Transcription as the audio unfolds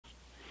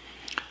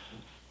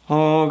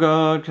O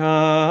God,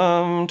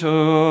 come to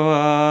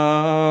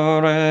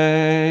our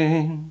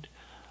aid.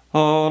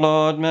 O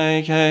Lord,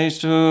 make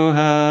haste to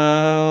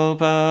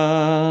help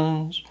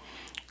us.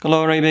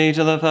 Glory be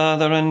to the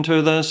Father, and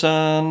to the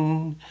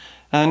Son,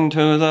 and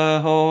to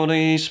the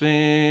Holy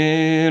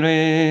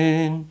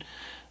Spirit,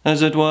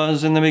 as it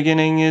was in the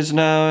beginning, is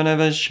now, and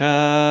ever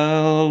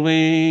shall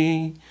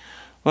be,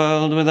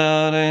 world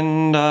without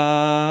end.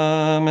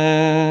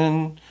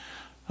 Amen.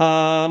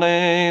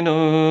 Alleluia.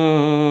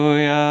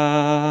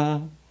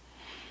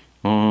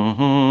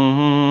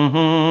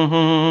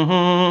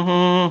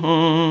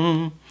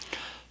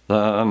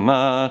 The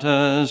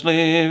martyrs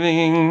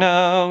living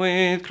now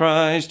with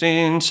Christ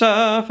in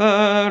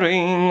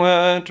suffering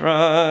were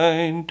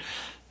tried,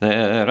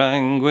 their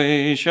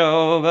anguish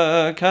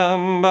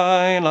overcome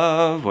by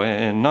love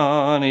when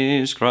on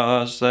his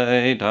cross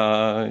they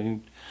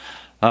died.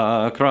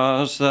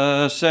 Across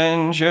the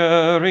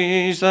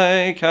centuries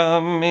they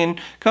come in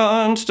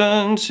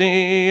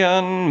constancy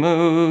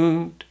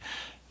unmoved.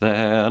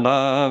 Their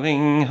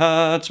loving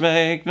hearts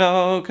make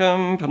no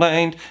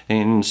complaint,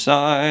 in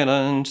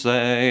silence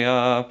they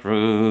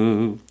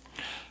approve.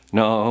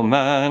 No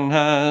man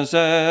has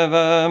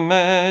ever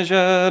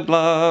measured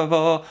love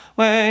or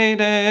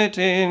weighed it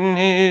in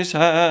his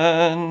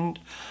hand,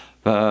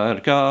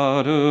 but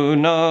God, who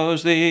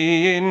knows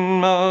the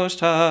inmost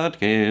heart,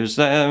 gives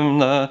them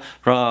the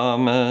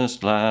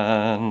promised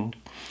land.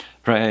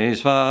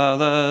 Praise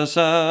Father,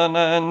 Son,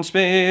 and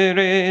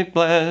Spirit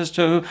blessed,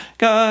 who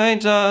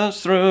guides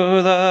us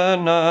through the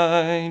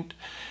night,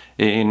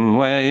 in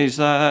ways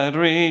that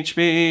reach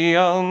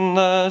beyond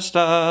the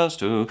stars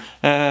to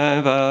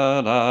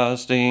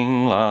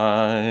everlasting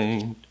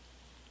light.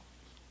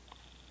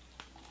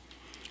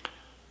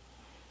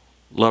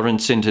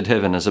 Lawrence entered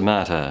heaven as a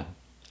martyr.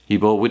 He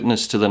bore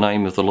witness to the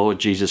name of the Lord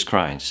Jesus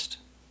Christ.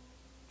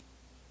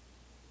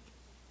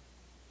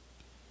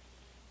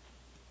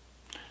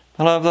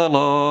 I love the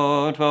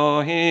Lord,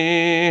 for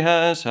he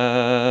has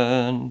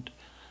heard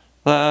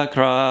the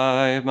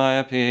cry of my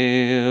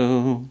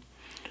appeal.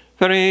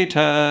 For he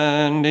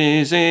turned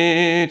his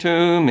ear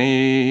to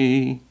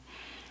me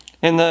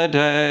in the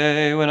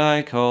day when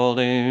I called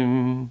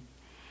him.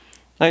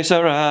 They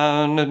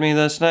surrounded me,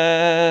 the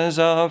snares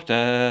of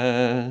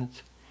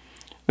death,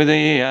 with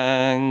the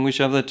anguish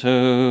of the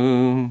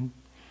tomb.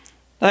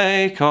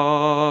 They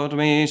caused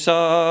me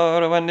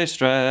sorrow and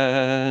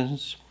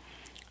distress.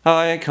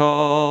 I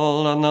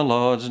called on the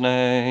Lord's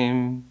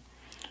name.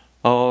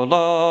 O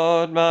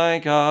Lord, my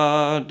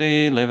God,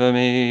 deliver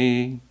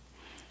me.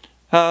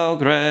 How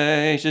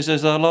gracious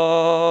is the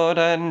Lord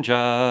and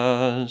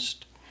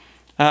just.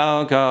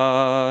 How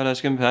God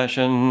has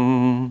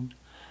compassion.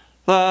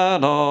 The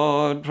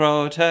Lord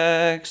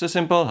protects the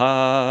simple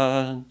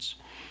hearts.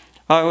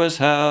 I was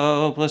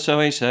helpless, so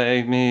he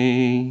saved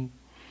me.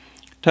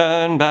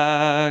 Turn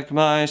back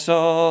my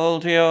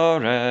soul to your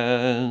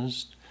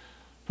rest,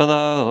 for the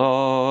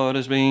Lord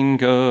has been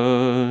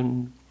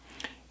good.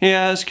 He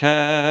has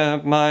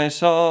kept my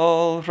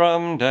soul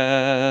from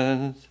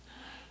death,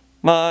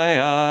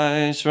 my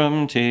eyes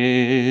from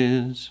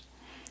tears,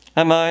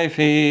 and my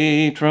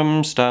feet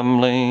from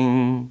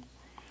stumbling.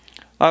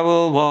 I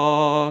will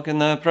walk in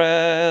the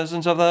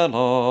presence of the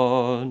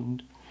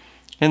Lord,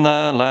 in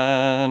the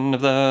land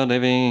of the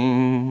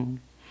living.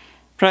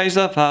 Praise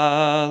the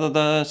Father,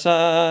 the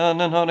Son,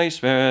 and Holy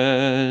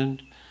Spirit,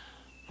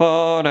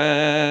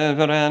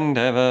 forever and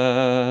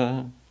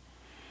ever.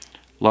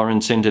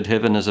 Lawrence entered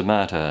heaven as a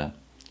martyr.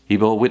 He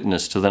bore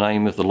witness to the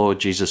name of the Lord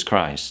Jesus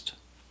Christ.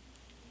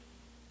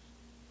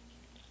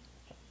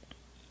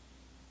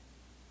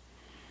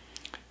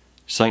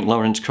 St.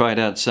 Lawrence cried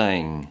out,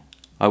 saying,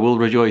 I will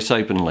rejoice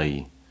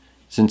openly,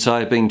 since I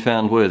have been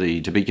found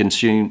worthy to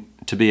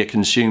be a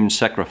consumed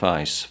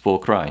sacrifice for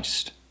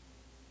Christ.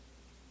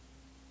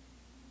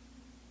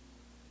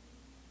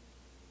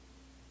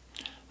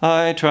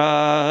 I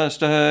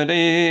trusted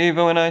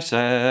even when I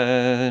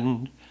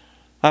said,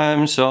 I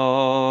am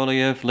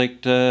sorely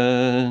afflicted,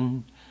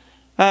 and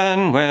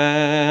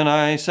when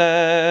I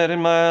said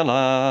in my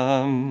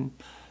alarm,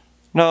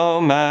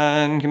 no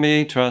man can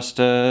be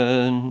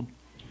trusted,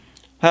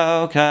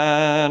 how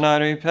can I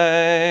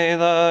repay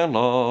the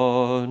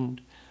Lord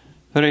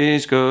for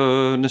his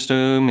goodness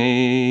to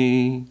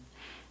me?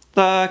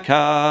 The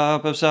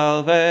cup of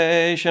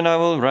salvation I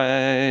will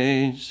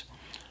raise,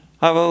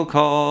 I will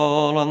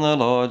call on the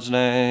Lord's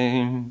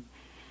name.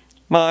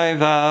 My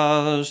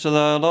vows to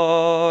the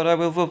Lord I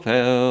will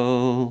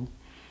fulfill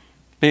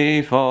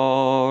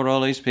before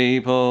all his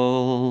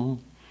people.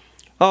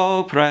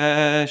 O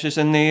precious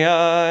in the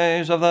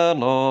eyes of the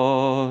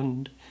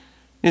Lord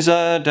is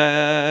the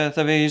death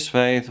of his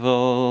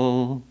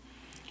faithful.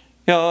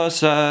 Your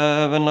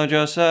servant, Lord,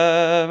 your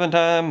servant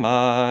am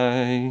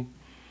I.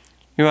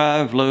 You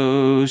have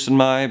loosened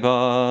my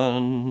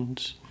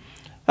bonds.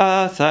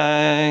 A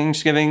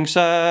thanksgiving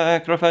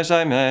sacrifice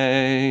I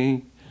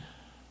make.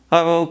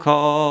 I will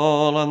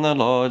call on the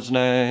Lord's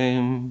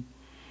name.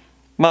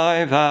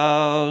 My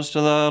vows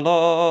to the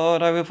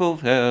Lord I will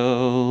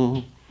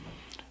fulfill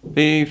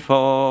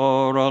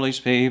before all his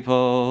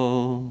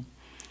people,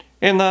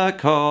 in the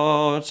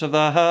courts of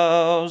the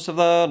house of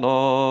the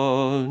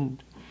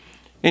Lord,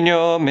 in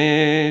your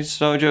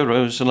midst, O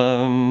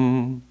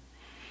Jerusalem.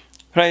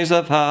 Praise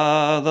the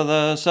Father,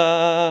 the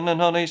Son,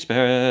 and Holy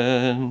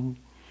Spirit,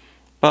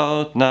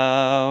 both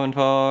now and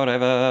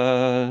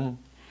forever.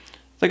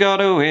 The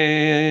God who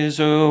is,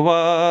 who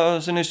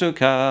was, and is to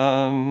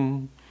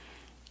come,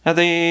 at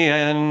the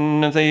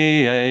end of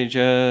the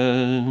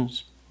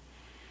ages.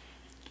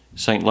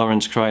 St.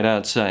 Lawrence cried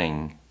out,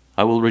 saying,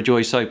 I will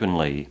rejoice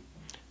openly,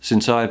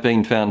 since I have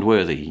been found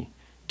worthy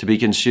to be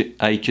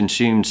a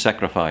consumed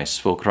sacrifice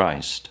for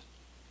Christ.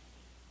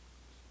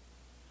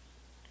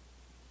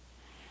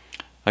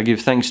 I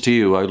give thanks to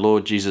you, O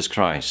Lord Jesus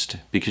Christ,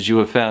 because you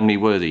have found me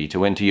worthy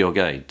to enter your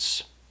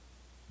gates.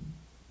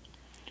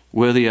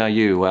 Worthy are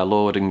you, our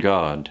Lord and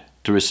God,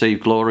 to receive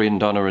glory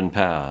and honour and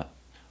power,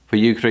 for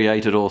you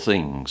created all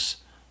things,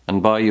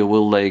 and by your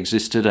will they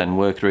existed and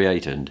were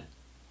created.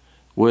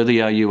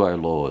 Worthy are you, O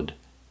Lord,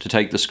 to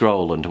take the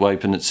scroll and to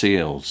open its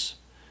seals,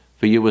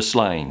 for you were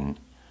slain,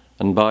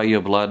 and by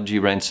your blood you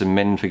ransomed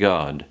men for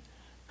God,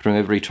 from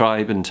every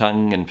tribe and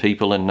tongue and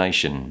people and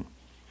nation.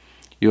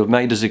 You have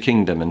made us a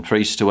kingdom and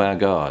priests to our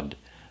God,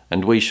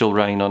 and we shall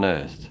reign on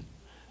earth.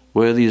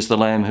 Worthy is the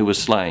Lamb who was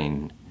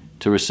slain,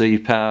 to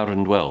receive power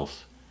and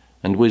wealth,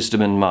 and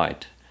wisdom and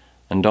might,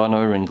 and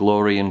honour and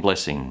glory and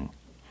blessing.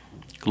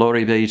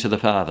 Glory be to the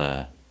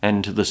Father,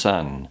 and to the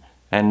Son,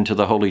 and to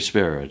the Holy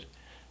Spirit,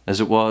 as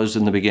it was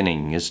in the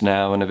beginning, is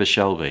now, and ever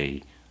shall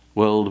be,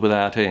 world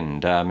without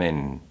end.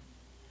 Amen.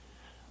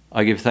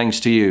 I give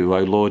thanks to you, O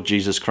Lord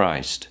Jesus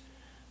Christ,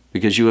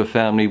 because you have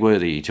found me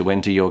worthy to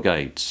enter your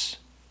gates.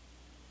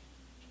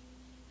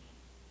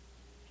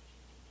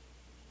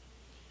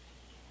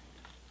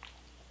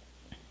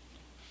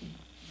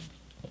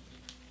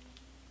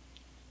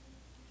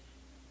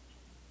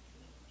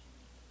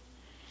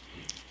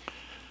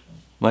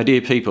 My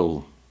dear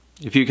people,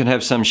 if you can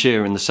have some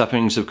share in the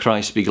sufferings of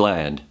Christ, be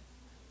glad,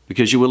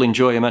 because you will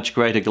enjoy a much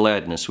greater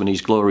gladness when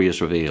his glory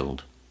is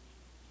revealed.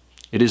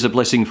 It is a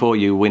blessing for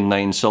you when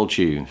they insult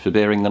you for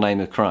bearing the name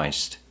of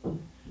Christ,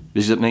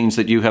 because it means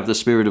that you have the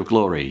Spirit of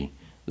glory,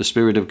 the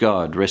Spirit of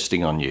God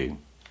resting on you.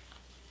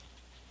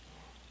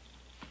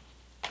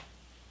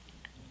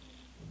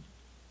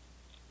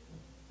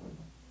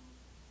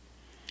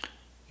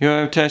 You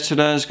have tested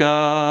us,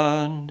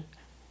 God.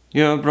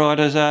 You have brought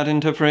us out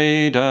into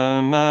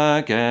freedom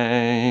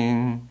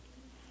again.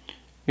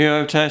 You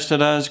have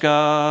tested us,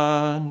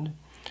 God,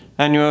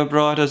 and you have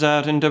brought us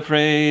out into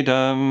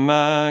freedom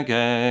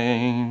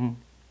again.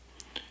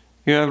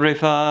 You have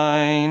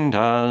refined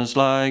us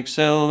like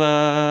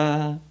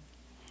silver.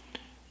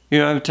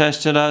 You have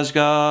tested us,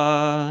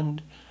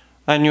 God,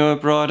 and you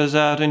have brought us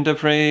out into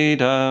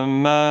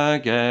freedom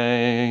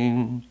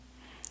again.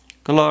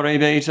 Glory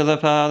be to the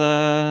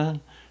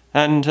Father,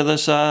 and to the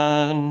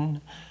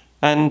Son,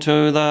 and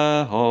to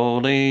the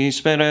Holy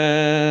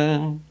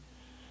Spirit.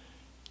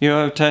 You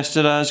have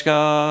tested us,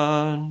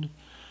 God,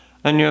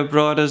 and you have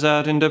brought us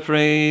out into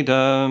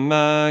freedom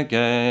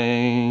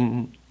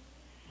again.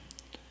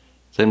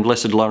 Then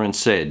Blessed Lawrence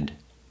said,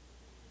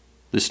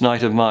 This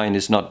night of mine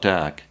is not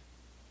dark,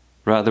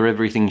 rather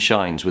everything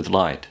shines with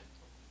light.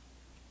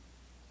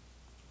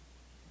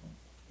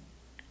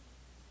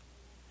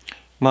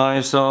 My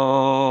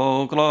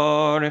soul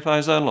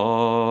glorifies the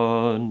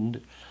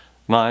Lord.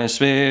 My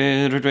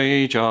spirit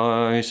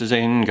rejoices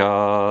in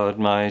God,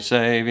 my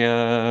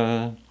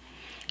Saviour.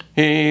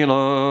 He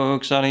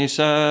looks on his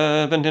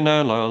servant in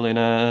her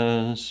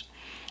lowliness.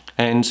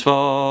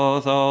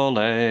 Henceforth all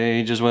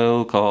ages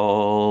will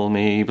call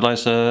me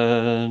blessed.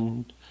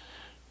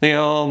 The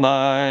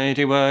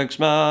Almighty works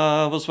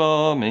marvels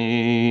for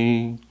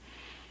me.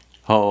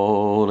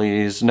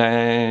 Holy his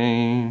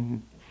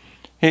name.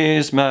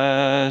 His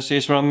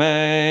mercies from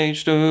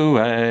age to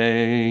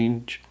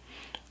age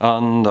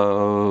on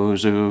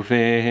those who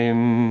fear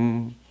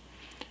him.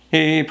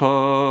 He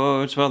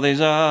puts forth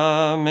his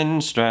arm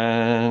in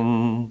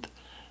strength,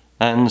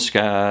 and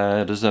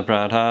scatters the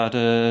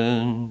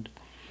proud-hearted.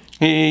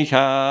 He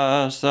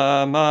casts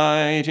the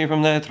mighty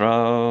from their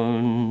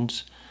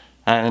thrones,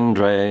 and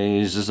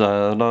raises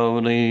the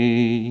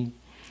lowly.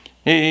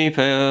 He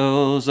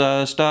fills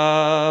the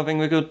starving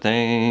with good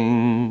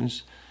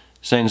things,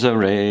 sends the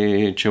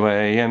rich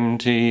away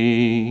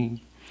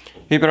empty.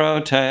 He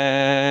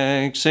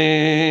protects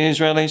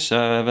Israel's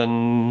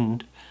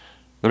servant,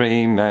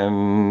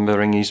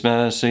 remembering his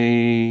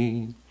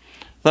mercy,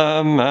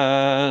 the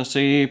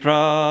mercy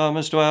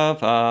promised to our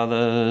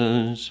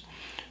fathers,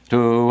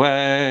 to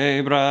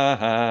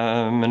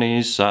Abraham and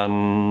his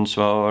sons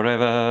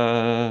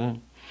forever.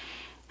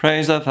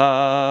 Praise the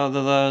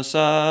Father, the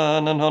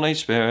Son, and Holy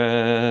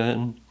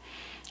Spirit,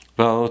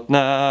 both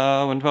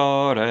now and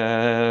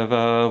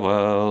forever,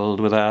 world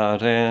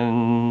without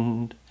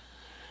end.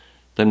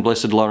 Then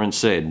Blessed Lawrence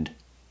said,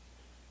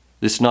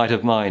 This night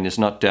of mine is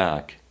not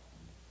dark,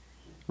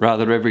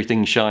 rather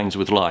everything shines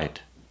with light.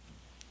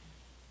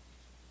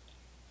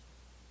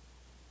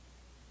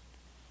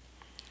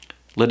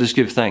 Let us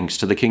give thanks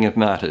to the King of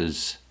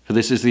Martyrs, For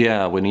this is the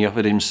hour when he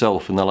offered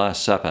himself in the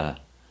Last Supper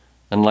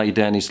and laid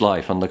down his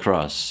life on the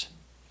cross.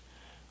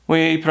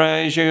 We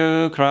praise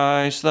you,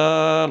 Christ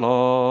the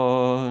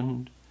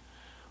Lord.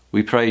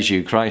 We praise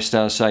you, Christ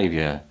our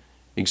Saviour,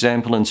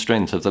 example and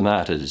strength of the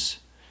martyrs,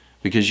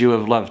 because you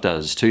have loved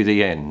us to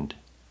the end.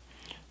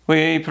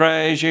 We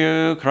praise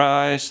you,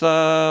 Christ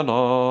the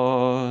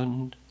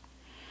Lord,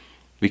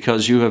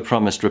 because you have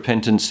promised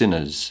repentant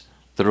sinners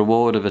the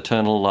reward of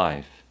eternal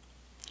life.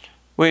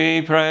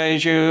 We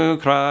praise you,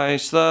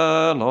 Christ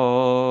the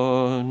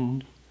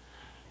Lord,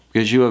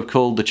 because you have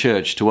called the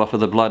Church to offer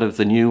the blood of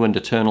the new and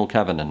eternal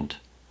covenant,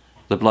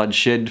 the blood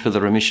shed for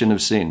the remission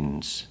of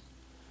sins.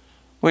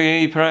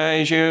 We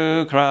praise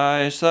you,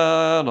 Christ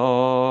the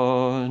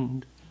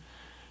Lord,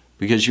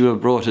 because you have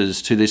brought us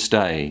to this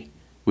day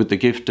with the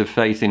gift of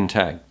faith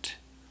intact.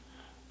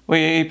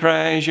 We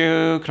praise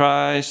you,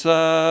 Christ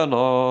the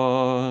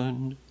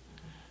Lord,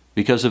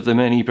 because of the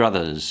many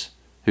brothers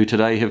who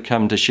today have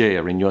come to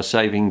share in your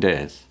saving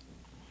death.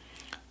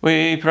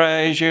 We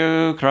praise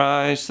you,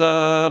 Christ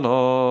the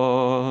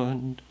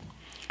Lord.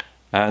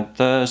 At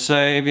the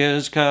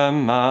Saviour's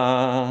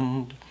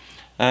command,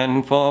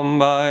 and formed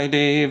by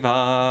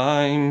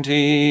divine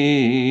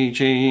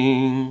teaching,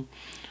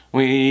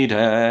 we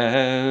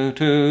dare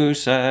to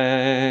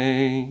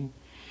say,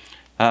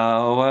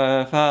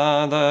 Our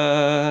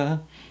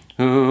Father,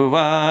 who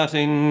art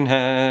in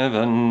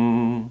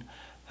heaven,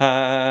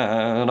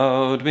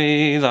 hallowed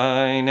be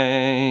thy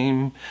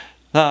name.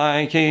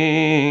 Thy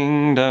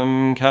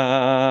kingdom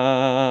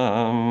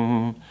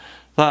come,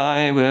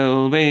 thy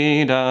will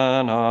be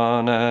done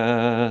on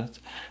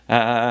earth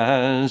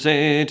as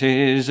it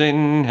is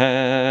in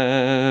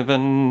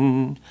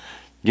heaven.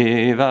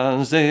 Give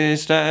us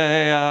this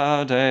day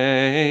our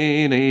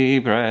daily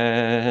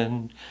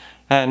bread,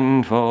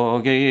 and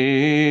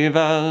forgive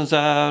us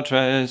our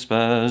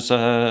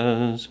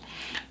trespasses,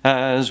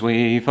 as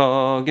we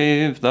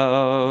forgive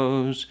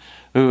those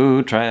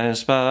who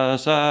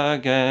trespass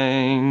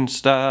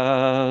against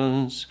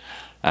us.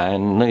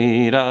 And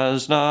lead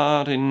us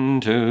not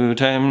into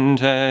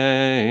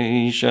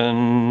temptation,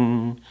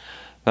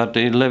 but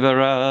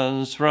deliver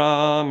us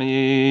from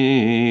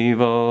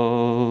evil.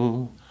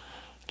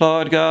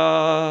 Lord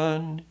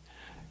God,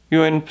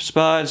 you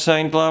inspired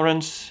St.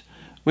 Lawrence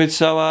with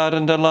so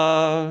ardent a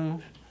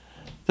love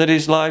that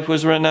his life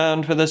was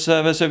renowned for the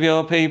service of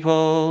your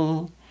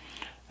people,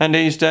 and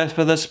his death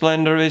for the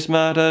splendour of his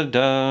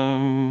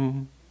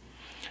martyrdom.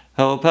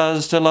 Help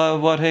us to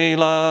love what he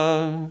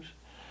loved,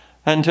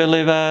 and to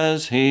live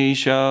as he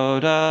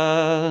showed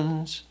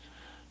us.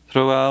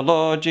 Through our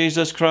Lord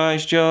Jesus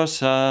Christ, your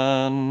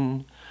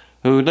Son,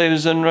 who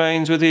lives and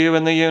reigns with you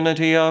in the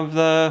unity of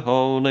the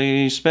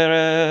Holy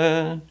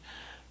Spirit,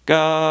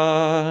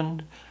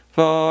 God,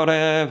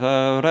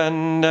 forever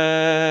and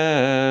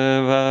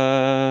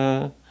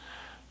ever.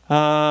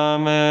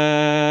 Amen.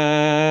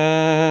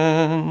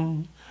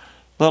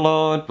 The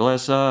Lord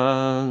bless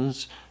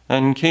us,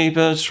 and keep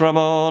us from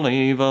all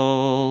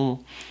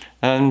evil,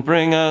 and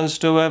bring us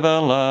to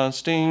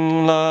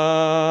everlasting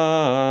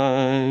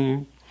life.